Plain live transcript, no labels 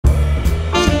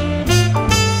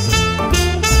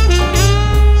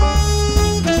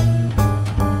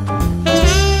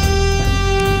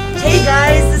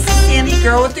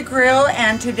above the grill,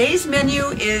 and today's menu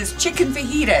is chicken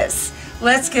fajitas.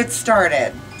 Let's get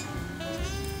started.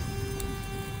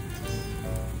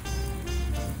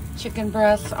 Chicken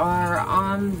breasts are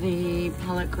on the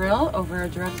pellet grill over a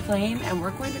direct flame, and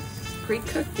we're going to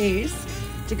pre-cook these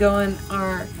to go in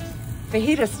our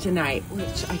fajitas tonight,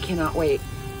 which I cannot wait.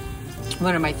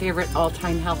 One of my favorite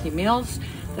all-time healthy meals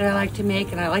that I like to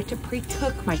make, and I like to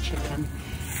pre-cook my chicken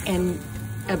and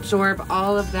absorb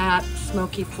all of that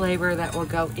smoky flavor that will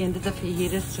go into the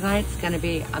fajitas tonight. It's going to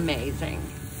be amazing.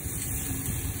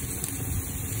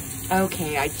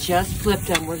 Okay, I just flipped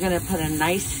them. We're going to put a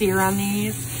nice sear on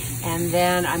these, and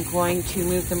then I'm going to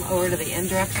move them over to the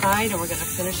indirect side, and we're going to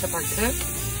finish up our cook.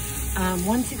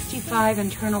 165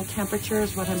 internal temperature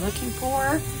is what I'm looking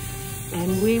for,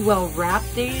 and we will wrap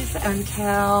these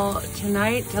until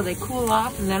tonight, till they cool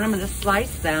off, and then I'm going to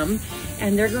slice them,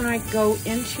 and they're going to go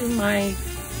into my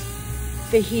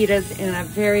fajitas in a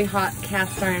very hot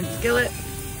cast iron skillet,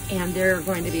 and they're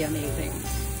going to be amazing.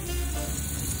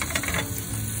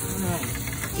 All right,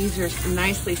 these are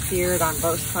nicely seared on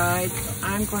both sides. So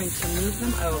I'm going to move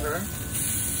them over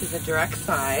to the direct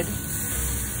side,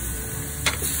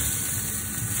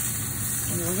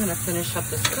 and we're going to finish up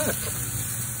this cook.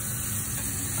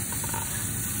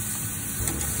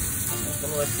 Make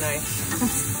them look nice.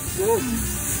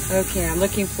 Okay, I'm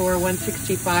looking for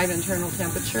 165 internal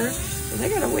temperature. So they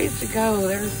got a ways to go.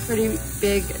 They're pretty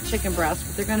big chicken breasts,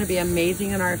 but they're going to be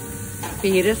amazing in our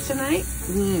fajitas tonight.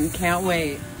 Can't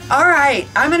wait. All right,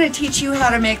 I'm going to teach you how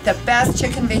to make the best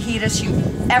chicken fajitas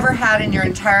you've ever had in your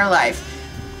entire life.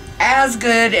 As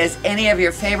good as any of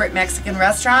your favorite Mexican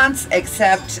restaurants,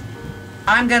 except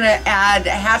I'm going to add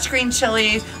hatch green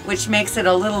chili, which makes it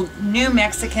a little new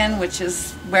Mexican, which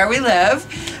is where we live.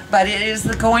 But it is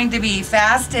going to be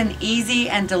fast and easy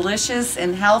and delicious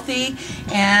and healthy.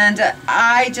 And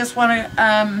I just want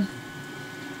to,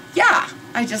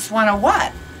 I just want to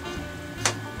what?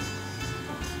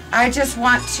 I just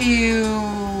want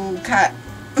to cut.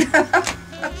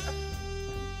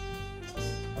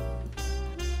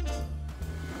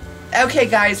 Okay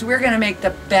guys, we're going to make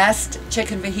the best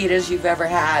chicken fajitas you've ever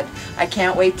had. I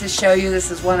can't wait to show you.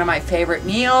 This is one of my favorite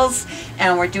meals,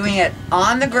 and we're doing it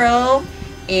on the grill,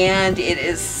 and it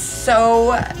is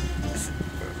so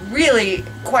really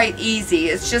quite easy.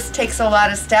 It just takes a lot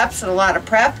of steps and a lot of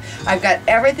prep. I've got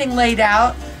everything laid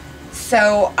out,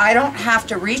 so I don't have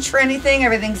to reach for anything.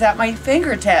 Everything's at my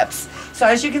fingertips. So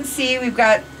as you can see, we've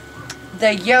got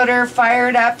the Yoder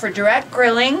fired up for direct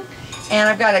grilling, and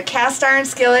I've got a cast iron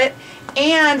skillet.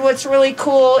 And what's really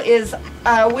cool is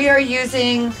we are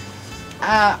using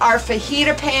our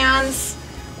fajita pans,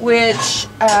 which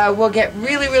will get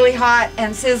really, really hot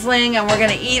and sizzling, and we're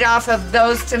going to eat off of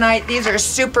those tonight. These are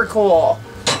super cool.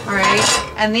 All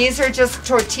right, and these are just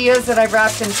tortillas that I've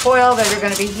wrapped in foil that are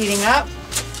going to be heating up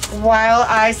while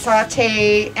I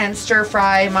saute and stir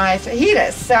fry my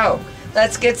fajitas. So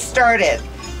let's get started.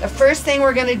 The first thing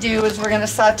we're going to do is we're going to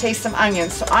saute some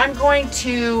onions. So I'm going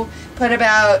to put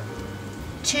about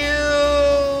 2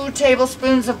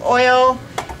 tablespoons of oil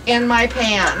in my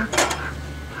pan,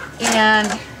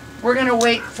 and we're going to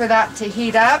wait for that to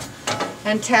heat up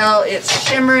until it's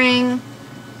shimmering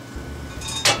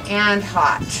and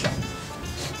hot.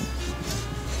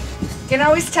 You can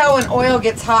always tell when oil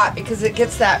gets hot because it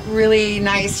gets that really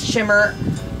nice shimmer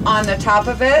on the top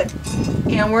of it.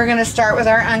 And we're going to start with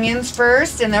our onions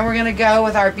first, and then we're going to go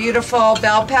with our beautiful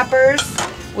bell peppers,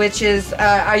 which is,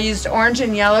 I used orange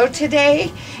and yellow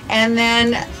today. And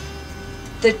then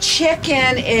the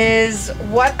chicken is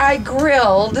what I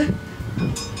grilled,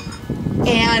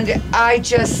 and I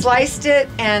just sliced it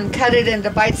and cut it into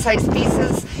bite-sized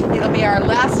pieces. It'll be our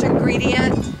last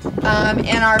ingredient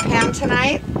in our pan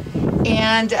tonight.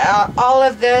 And all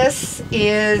of this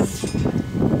is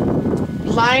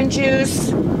lime juice,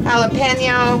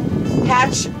 jalapeno,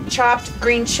 hatch chopped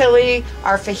green chili,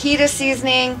 our fajita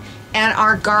seasoning, and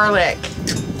our garlic.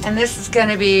 And this is going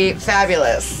to be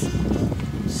fabulous.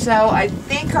 So I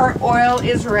think our oil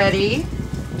is ready.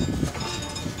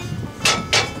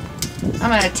 I'm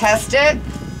going to test it.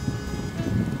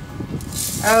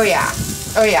 Oh yeah,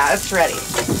 it's ready.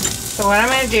 So what I'm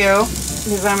going to do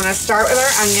is I'm going to start with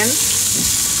our onions.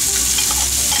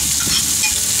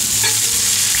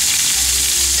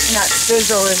 And that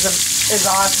sizzle is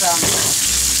awesome,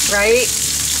 right?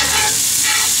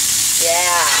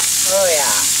 Yeah, oh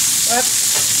yeah.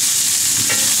 Whoops.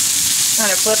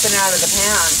 Kind of flipping out of the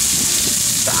pan.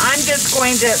 So I'm just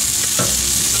going to,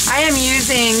 I am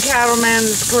using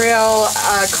Cattleman's Grill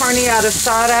carne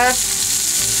asada,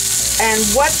 and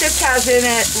what this has in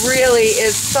it really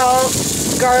is salt,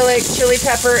 garlic, chili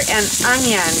pepper, and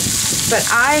onion. But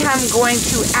I am going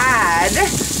to add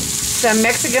some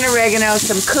Mexican oregano,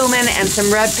 some cumin, and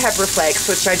some red pepper flakes,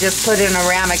 which I just put in a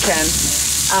ramekin.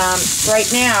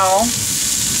 Right now,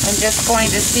 I'm just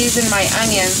going to season my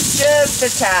onions just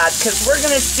a tad, because we're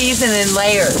going to season in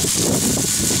layers.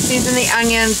 Season the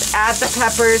onions, add the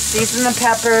peppers, season the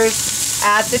peppers,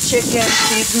 add the chicken,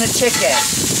 season the chicken.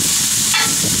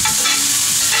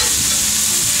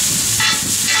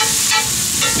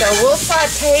 So we'll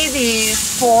saute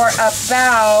these for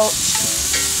about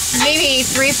maybe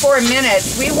 3-4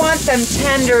 minutes. We want them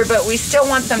tender, but we still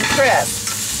want them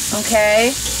crisp,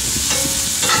 okay?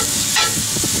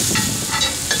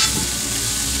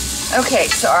 Okay,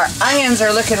 so our onions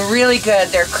are looking really good.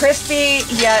 They're crispy,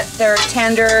 yet they're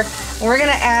tender. We're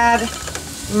gonna add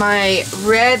my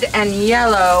red and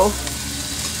yellow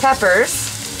peppers.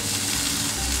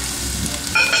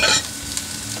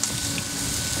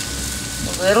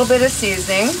 A little bit of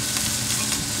seasoning.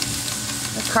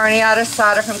 The carne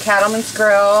asada from Cattleman's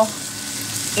Grill.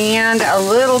 And a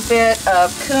little bit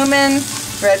of cumin,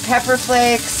 red pepper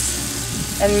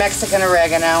flakes, and Mexican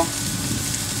oregano.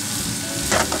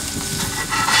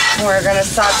 We're going to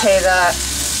saute that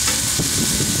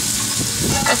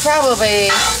for probably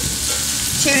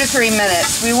 2 to 3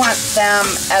 minutes. We want them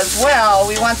as well.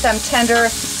 We want them tender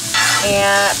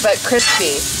but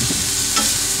crispy.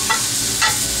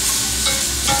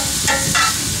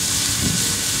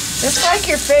 Just like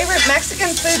your favorite Mexican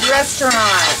food restaurant.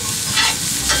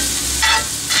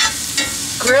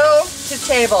 Grill to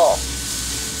table.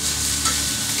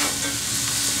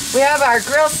 We have our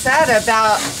grill set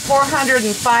about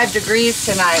 405 degrees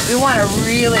tonight. We want a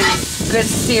really good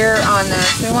sear on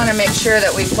this. We want to make sure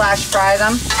that we flash fry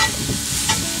them.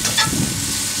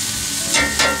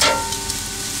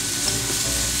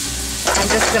 I'm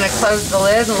just going to close the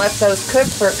lid and let those cook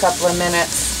for a couple of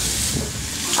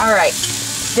minutes. All right,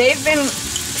 they've been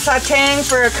sauteing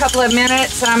for a couple of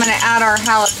minutes, and I'm going to add our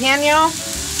jalapeno.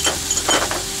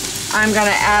 I'm going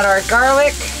to add our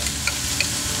garlic.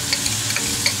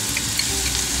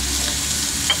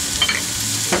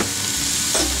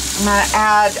 I'm going to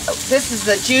add, this is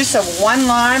the juice of 1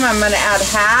 lime. I'm going to add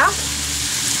half.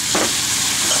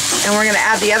 And we're going to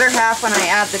add the other half when I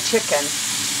add the chicken.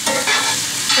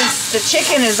 Since the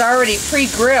chicken is already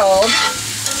pre-grilled,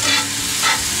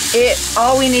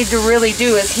 all we need to really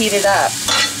do is heat it up.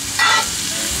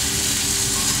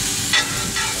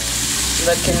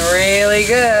 Looking really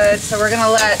good. So we're going to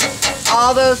let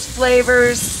all those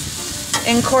flavors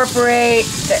incorporate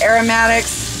the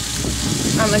aromatics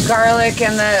on the garlic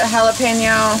and the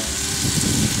jalapeno.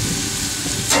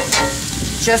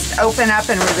 Just open up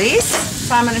and release.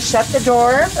 So I'm going to shut the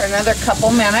door for another couple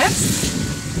minutes.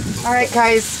 All right,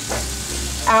 guys,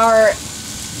 our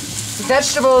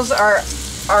vegetables are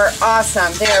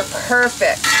awesome. They are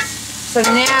perfect. So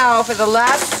now for the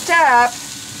last step,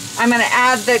 I'm going to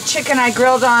add the chicken I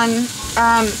grilled on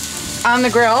the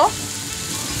grill.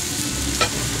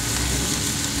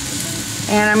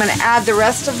 And I'm going to add the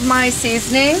rest of my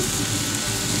seasoning.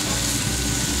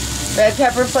 Red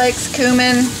pepper flakes,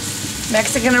 cumin,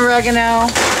 Mexican oregano.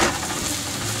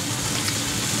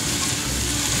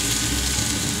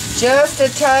 Just a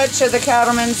touch of the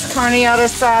Cattleman's carne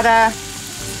asada.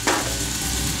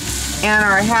 And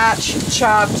our Hatch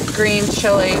chopped green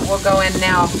chili will go in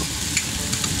now.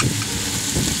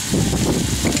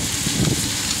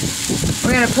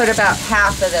 We're going to put about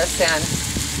half of this in.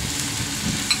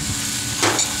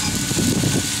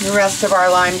 The rest of our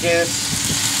lime juice.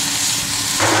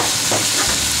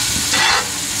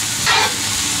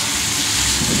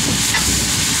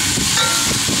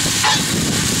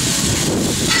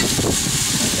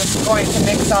 I'm just going to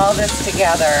mix all this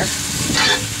together.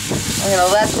 I'm going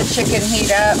to let the chicken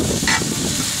heat up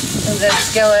in this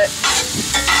skillet.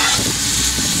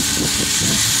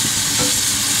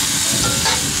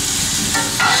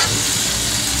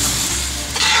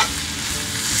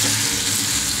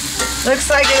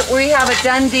 Looks like we have a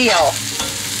done deal.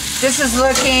 This is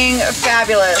looking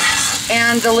fabulous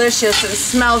and delicious and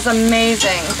smells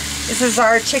amazing. This is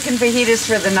our chicken fajitas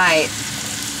for the night.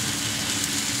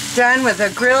 Done with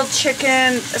a grilled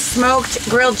chicken, smoked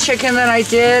grilled chicken that I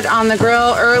did on the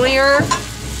grill earlier,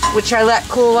 which I let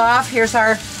cool off. Here's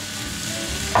our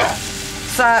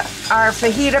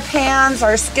fajita pans,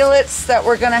 our skillets that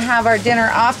we're gonna have our dinner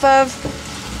off of,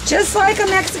 just like a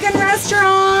Mexican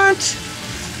restaurant.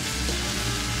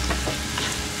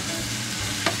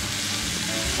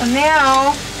 So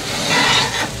now,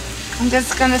 I'm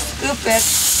just gonna scoop it.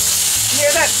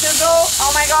 Hear that sizzle?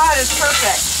 Oh my God, it's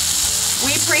perfect.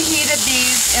 We preheated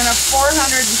these in a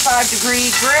 405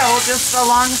 degree grill just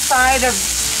alongside of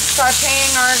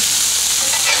sauteing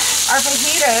our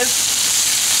fajitas.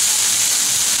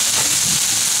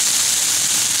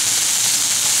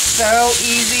 So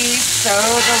easy, so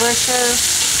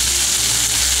delicious.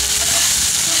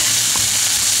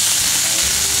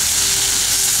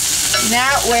 And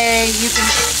that way you can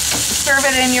serve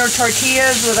it in your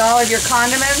tortillas with all of your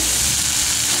condiments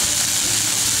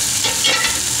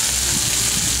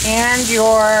and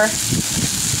your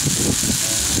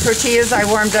tortillas I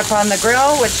warmed up on the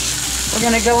grill, which we're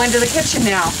going to go into the kitchen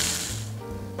now.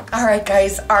 All right,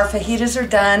 guys, our fajitas are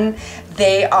done.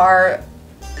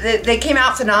 They came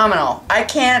out phenomenal. I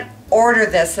can't order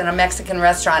this in a Mexican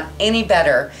restaurant any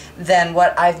better than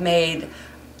what I've made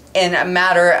in a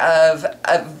matter of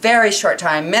a very short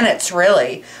time, minutes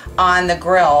really, on the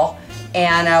grill.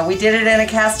 And we did it in a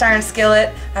cast iron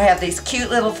skillet. I have these cute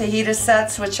little fajita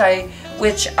sets which I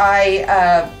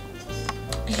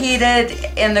heated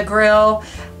in the grill.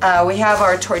 We have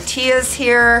our tortillas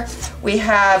here. We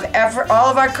have all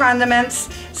of our condiments.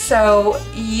 So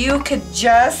you could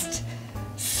just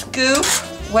scoop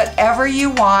whatever you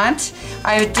want.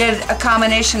 I did a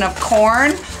combination of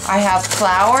corn. I have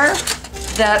flour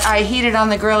that I heated on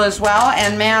the grill as well.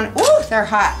 And man, ooh, they're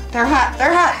hot. They're hot,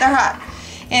 they're hot, they're hot.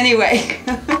 Anyway,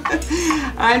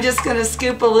 I'm just gonna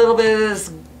scoop a little bit of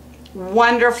this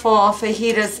wonderful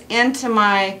fajitas into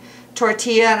my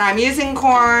tortilla, and I'm using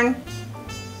corn.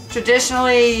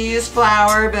 Traditionally you use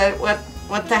flour, but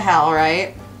what the hell,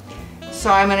 right?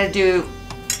 So I'm gonna do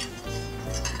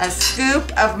a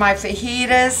scoop of my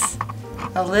fajitas,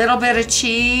 a little bit of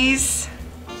cheese,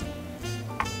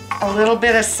 a little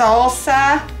bit of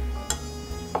salsa,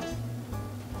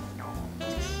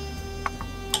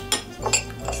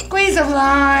 squeeze of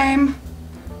lime,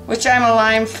 which I'm a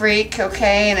lime freak,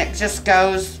 okay, and it just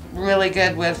goes really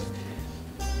good with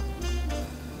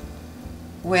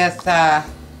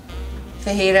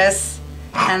fajitas.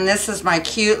 And this is my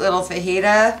cute little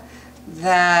fajita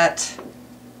that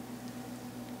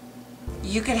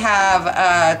you could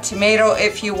have tomato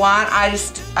if you want. I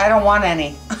don't want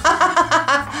any.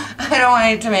 I don't want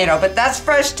any tomato, but that's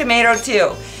fresh tomato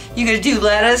too. You could do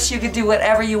lettuce, you could do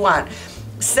whatever you want.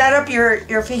 Set up your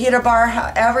fajita bar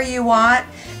however you want.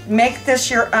 Make this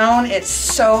your own. It's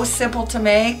so simple to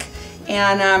make,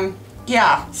 and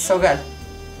yeah, so good.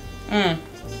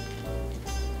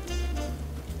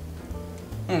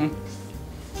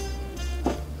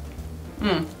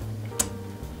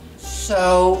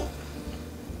 So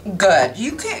good.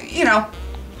 You can't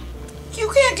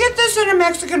get this in a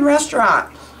Mexican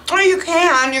restaurant. Or you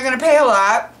can, you're gonna pay a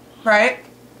lot, right?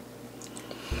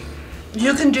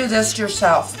 You can do this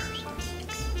yourself.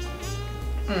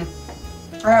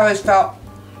 I always felt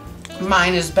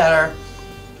mine is better.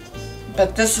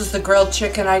 But this is the grilled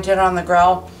chicken I did on the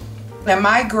grill. And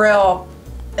my grill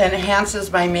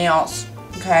enhances my meals,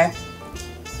 okay?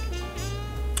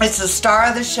 It's the star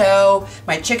of the show.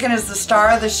 My chicken is the star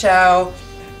of the show.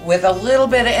 With a little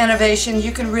bit of innovation,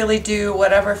 you can really do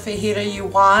whatever fajita you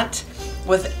want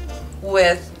with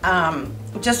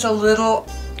just a little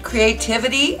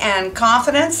creativity and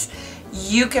confidence.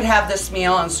 You could have this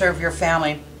meal and serve your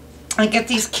family. And get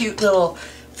these cute little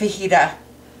fajita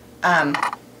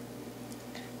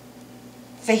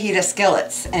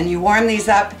skillets, and you warm these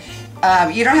up.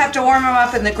 You don't have to warm them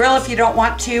up in the grill if you don't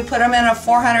want to. Put them in a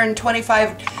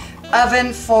 425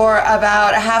 oven for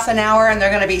about a half an hour, and they're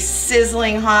going to be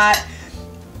sizzling hot.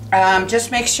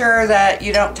 Just make sure that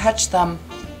you don't touch them.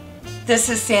 This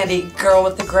is Sandy, Girl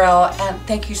with the Grill, and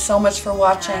thank you so much for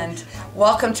watching. And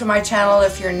welcome to my channel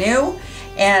if you're new.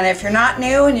 And if you're not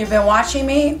new and you've been watching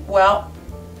me, well,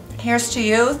 here's to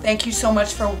you. Thank you so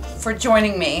much for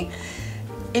joining me.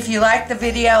 If you like the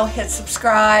video, hit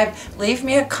subscribe, leave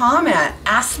me a comment,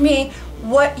 ask me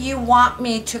what you want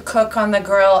me to cook on the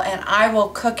grill, and I will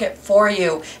cook it for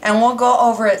you, and we'll go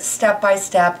over it step by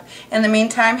step. In the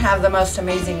meantime, have the most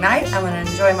amazing night. I'm going to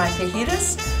enjoy my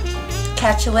fajitas.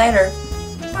 Catch you later.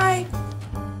 Bye.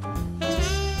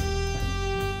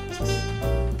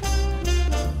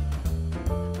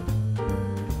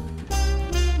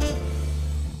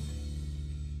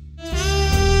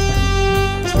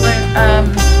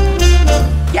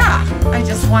 Yeah, I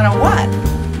just want to what?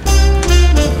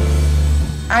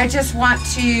 I just want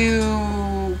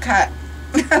to cut.